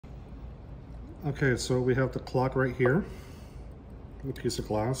Okay, so we have the clock right here, a piece of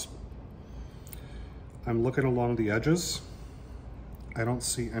glass. I'm looking along the edges. I don't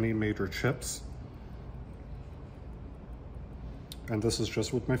see any major chips. And this is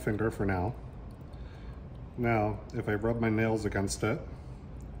just with my finger for now. Now, if I rub my nails against it,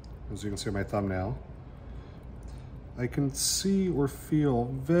 as you can see on my thumbnail, I can see or feel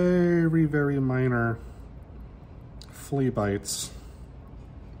very, very minor flea bites.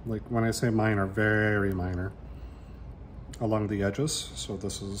 Like when I say minor, very minor, along the edges. So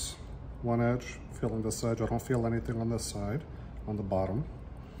this is one edge, feeling this edge. I don't feel anything on this side, on the bottom.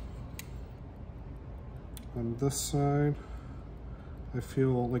 On this side, I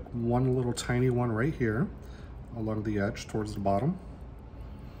feel like one little tiny one right here, along the edge towards the bottom.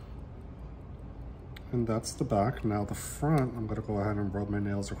 And that's the back. Now the front, I'm gonna go ahead and rub my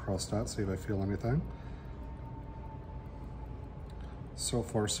nails across that, see if I feel anything. So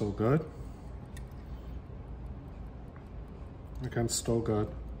far, so good. Again, still good.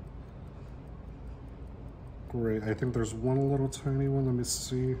 Great, I think there's one little tiny one, let me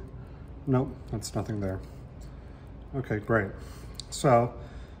see. Nope, that's nothing there. Okay, great. So,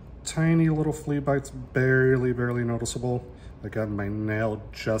 tiny little flea bites, barely noticeable. Again, my nail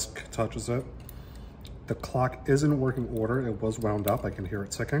just touches it. The clock is in working order. It was wound up. I can hear it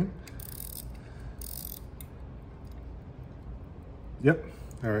ticking. Yep.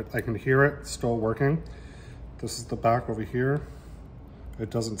 All right, I can hear it still working. This is the back over here.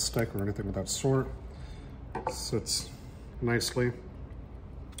 It doesn't stick or anything of that sort. Sits nicely.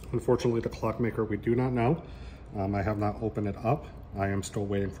 Unfortunately, the clockmaker, we do not know. I have not opened it up. I am still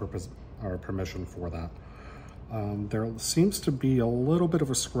waiting for our permission for that. There seems to be a little bit of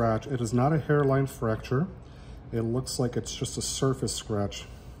a scratch. It is not a hairline fracture. It looks like it's just a surface scratch.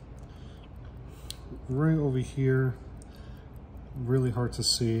 Right over here, really hard to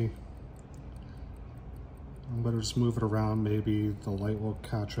see. I'm gonna just move it around. Maybe the light will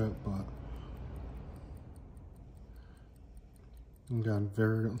catch it, but again,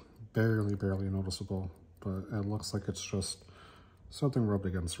 barely noticeable, but it looks like it's just something rubbed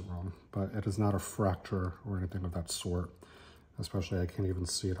against it wrong, but it is not a fracture or anything of that sort. Especially I can't even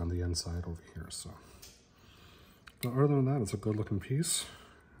see it on the inside over here, so. But other than that, it's a good looking piece.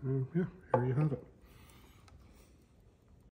 And yeah, here you have it.